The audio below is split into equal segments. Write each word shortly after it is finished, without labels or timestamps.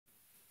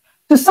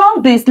To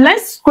solve this,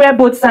 let's square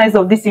both sides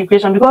of this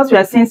equation because we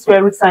are seeing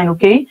square root sign,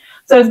 okay?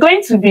 So it's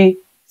going to be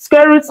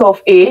square root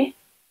of a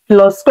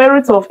plus square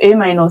root of a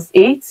minus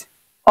 8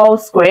 all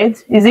squared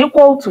is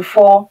equal to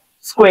 4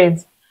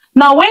 squared.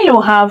 Now, when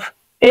you have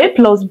a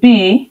plus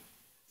b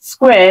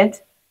squared,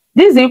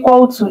 this is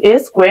equal to a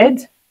squared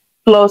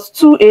plus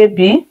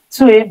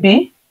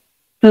 2ab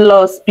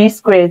plus b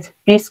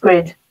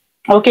squared.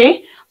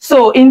 Okay,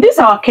 so in this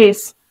our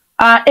case,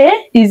 our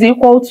a is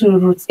equal to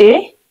root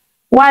a,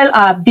 while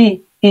our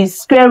b is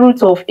square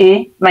root of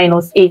a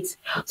minus 8.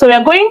 So we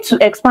are going to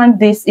expand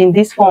this in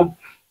this form.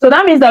 So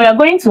that means that we are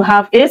going to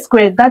have a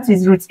squared, that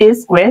is root a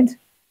squared,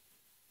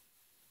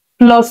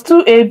 plus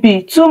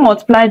 2ab, 2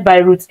 multiplied by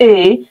root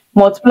a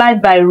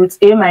multiplied by root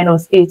a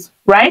minus 8,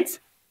 right?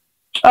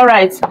 All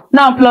right,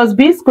 now plus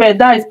b squared,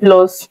 that is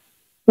plus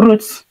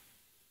root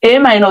a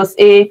minus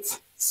 8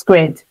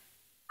 squared.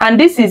 And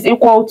this is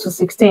equal to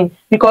 16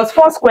 because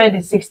 4 squared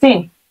is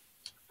 16.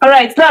 All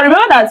right, now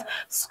remember that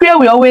square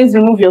will always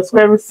remove your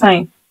square root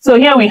sign. So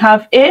here we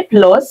have a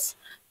plus.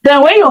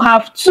 Then when you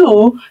have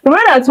 2,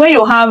 remember that when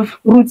you have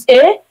root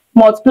a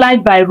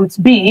multiplied by root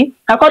b,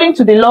 according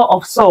to the law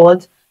of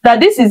surd,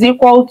 that this is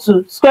equal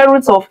to square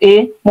root of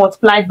a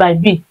multiplied by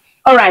b.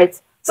 All right,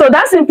 so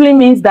that simply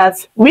means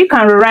that we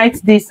can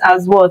rewrite this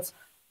as what?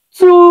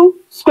 2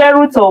 square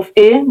root of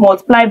a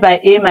multiplied by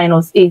a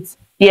minus 8.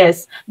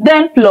 Yes,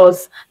 then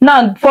plus.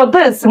 Now for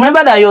this,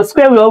 remember that your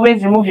square will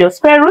always remove your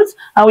square root,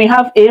 and we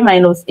have a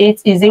minus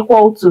 8 is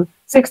equal to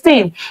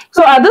 16.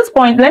 So at this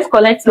point, let's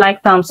collect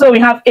like terms. So we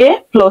have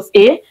a plus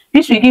a,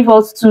 which will give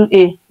us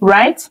 2a,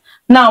 right?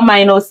 Now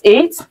minus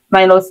 8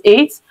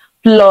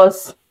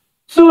 plus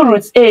 2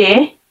 root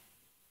a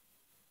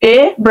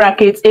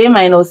bracket a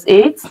minus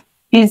 8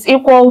 is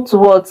equal to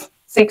what?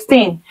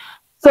 16.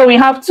 So we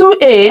have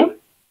 2a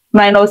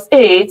minus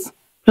 8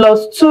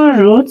 plus 2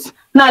 roots.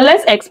 Now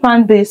let's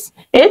expand this.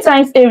 A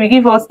times a will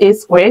give us a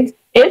squared.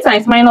 A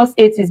times minus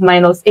 8 is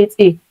minus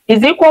 8a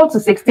is equal to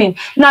 16.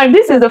 Now if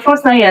this is the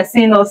first time you are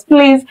seeing us,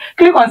 please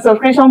click on the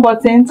subscription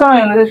button, turn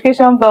on the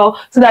notification bell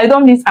so that you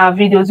don't miss our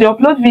videos. We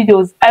upload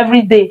videos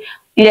every day.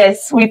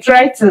 Yes, we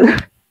try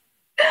to.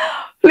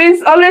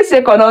 Please always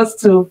check on us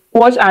to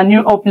watch our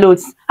new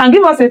uploads and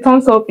give us a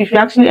thumbs up if you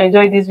actually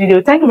enjoyed this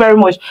video. Thank you very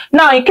much.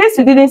 Now in case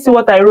you didn't see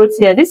what I wrote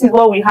here, this is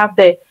what we have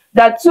there.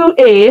 That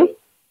 2a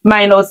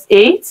minus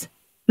 8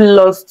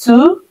 plus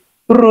 2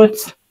 root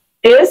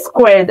a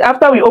squared.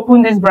 After we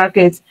open this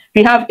bracket,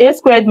 we have a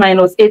squared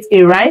minus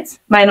 8a, right?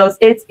 Minus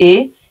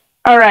 8a,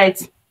 all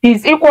right,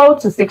 is equal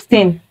to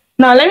 16.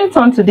 Now let me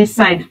turn to this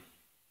side.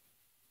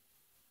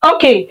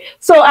 Okay,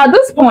 so at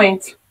this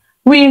point,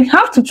 we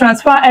have to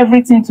transfer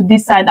everything to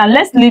this side, and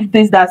let's leave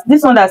this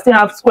one that still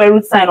have square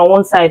root sign on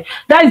one side.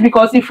 That is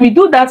because if we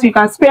do that, we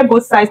can square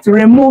both sides to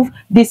remove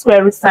this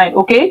square root sign.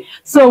 Okay,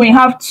 so we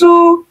have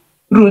 2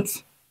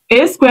 root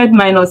a squared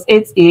minus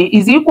 8a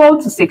is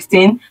equal to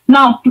 16.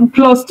 Now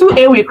plus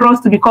 2a will cross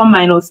to become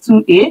minus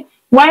 2a,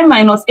 while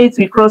minus 8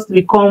 will cross to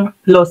become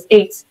plus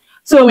 8.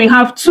 So we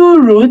have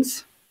 2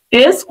 roots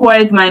a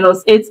squared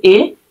minus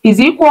 8a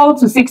is equal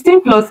to 16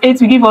 plus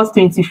 8 will give us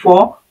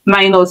 24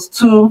 minus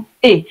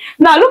 2a.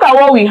 Now look at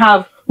what we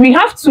have. We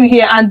have 2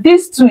 here, and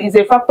this 2 is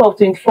a factor of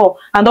 24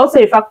 and also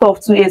a factor of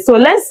 2a. So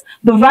let's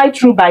divide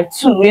through by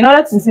 2 in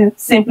order to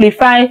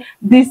simplify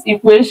this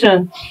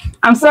equation.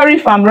 I'm sorry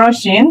if I'm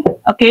rushing,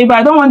 okay, but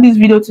I don't want this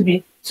video to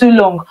be too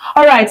long.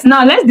 All right,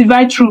 now let's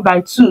divide through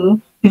by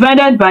 2,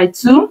 divided by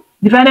 2,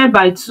 divided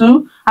by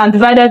 2, and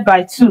divided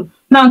by 2.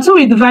 Now, until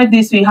we divide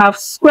this, we have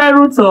square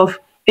root of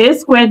a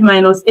squared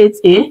minus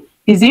 8a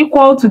is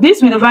equal to this.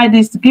 We divide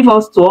this to give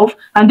us 12,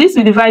 and this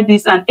we divide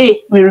this, and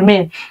a will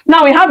remain.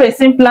 Now we have a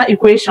simpler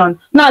equation.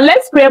 Now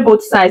let's square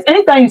both sides.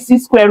 Anytime you see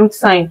square root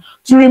sign,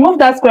 to remove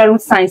that square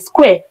root sign,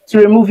 square to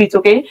remove it.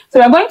 Okay, so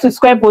we are going to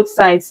square both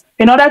sides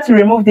in order to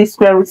remove this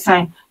square root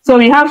sign. So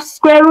we have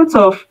square root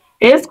of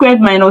a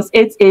squared minus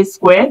 8a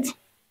squared,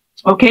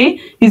 okay,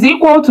 is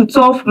equal to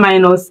 12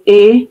 minus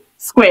a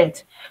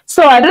squared.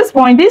 So at this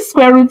point, this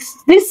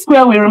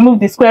square will remove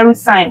the square root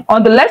sign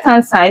on the left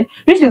hand side,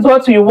 which is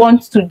what we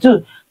want to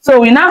do. So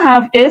we now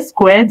have a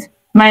squared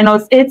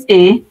minus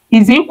 8a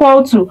is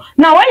equal to,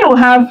 now when you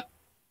have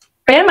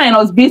a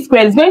minus b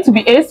squared, it's going to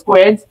be a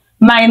squared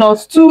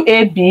minus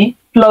 2ab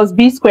plus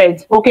b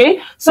squared.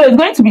 Okay, so it's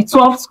going to be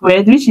 12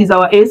 squared, which is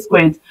our a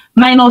squared,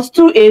 minus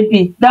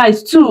 2ab, that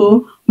is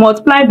 2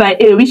 multiplied by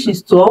a, which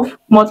is 12,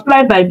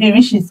 multiplied by b,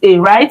 which is a,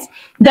 right?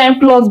 Then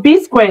plus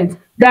b squared,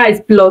 that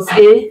is plus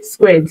a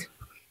squared.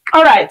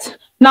 All right,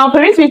 now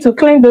permit me to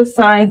clean this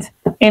side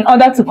in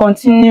order to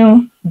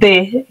continue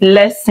the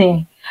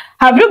lesson.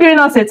 Have you given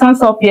us a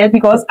thumbs up yet?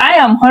 Because I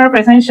am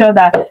 100% sure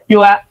that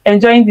you are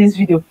enjoying this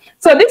video.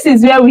 So this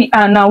is where we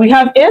are now. We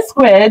have a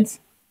squared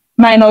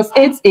minus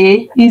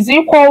 8a is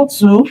equal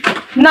to,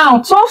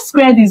 now 12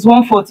 squared is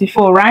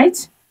 144,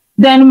 right?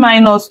 Then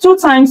minus 2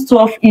 times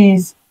 12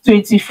 is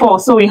 24.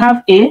 So we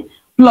have a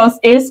plus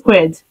a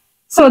squared.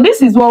 So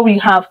this is what we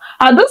have.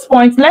 At this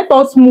point, let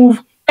us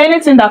move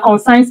anything that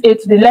concerns a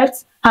to the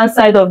left hand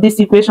side of this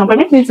equation.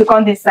 Permit me to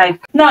come this side.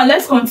 Now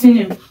let's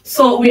continue.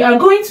 So we are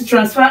going to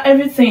transfer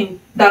everything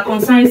that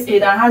concerns a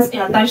that has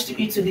a attached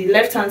to it to the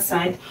left hand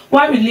side,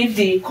 while we leave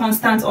the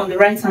constant on the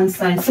right hand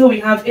side. So we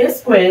have a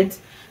squared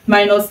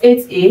minus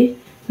 8a.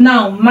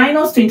 Now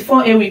minus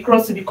 24a will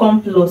cross to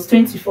become plus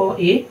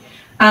 24a,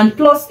 and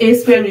plus a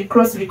squared will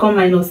cross to become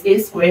minus a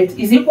squared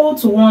is equal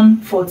to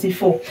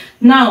 144.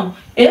 Now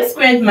a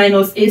squared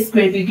minus a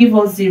squared will give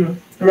us 0,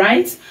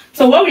 right?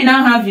 So what we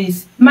now have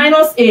is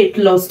minus a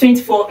plus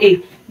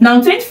 24a. Now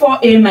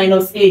 24a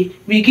minus a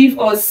will give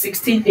us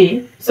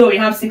 16a. So we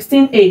have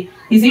 16a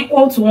is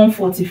equal to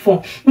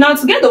 144. Now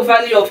to get the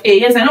value of a,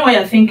 yes, I know what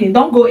you're thinking.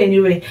 Don't go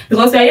anywhere,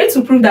 because we are here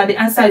to prove that the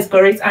answer is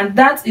correct, and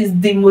that is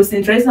the most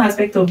interesting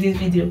aspect of this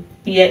video.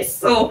 Yes,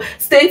 so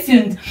stay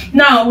tuned.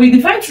 Now we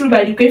divide through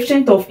by the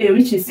coefficient of a,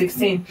 which is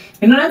 16.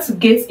 In order to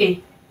get a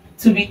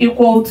to be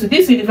equal to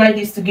this, we divide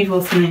this to give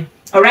us 9.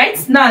 All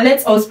right, now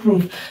let us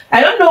prove.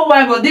 I don't know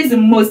why, but this is the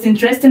most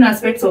interesting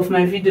aspect of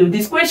my video.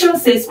 This question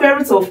says square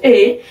root of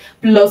a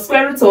plus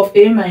square root of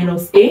a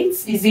minus 8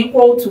 is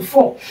equal to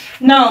 4.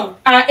 Now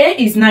our a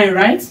is 9,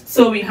 right?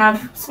 So we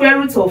have square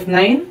root of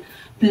 9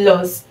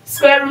 plus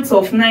square root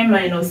of 9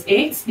 minus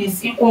 8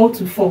 is equal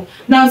to 4.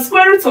 Now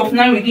square root of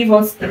 9 will give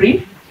us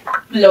 3,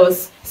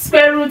 plus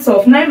square root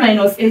of 9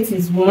 minus 8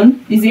 is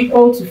 1 is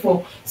equal to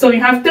 4. So we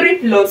have 3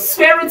 plus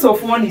square root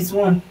of 1 is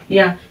 1,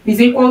 yeah,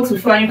 is equal to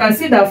 4. And you can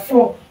see that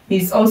 4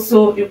 is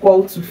also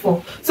equal to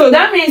 4. So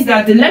that means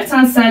that the left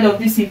hand side of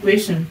this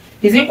equation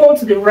is equal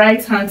to the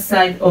right hand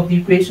side of the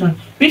equation,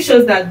 which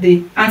shows that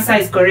the answer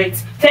is correct.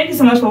 Thank you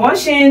so much for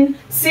watching.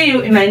 See you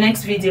in my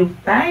next video.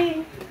 Bye.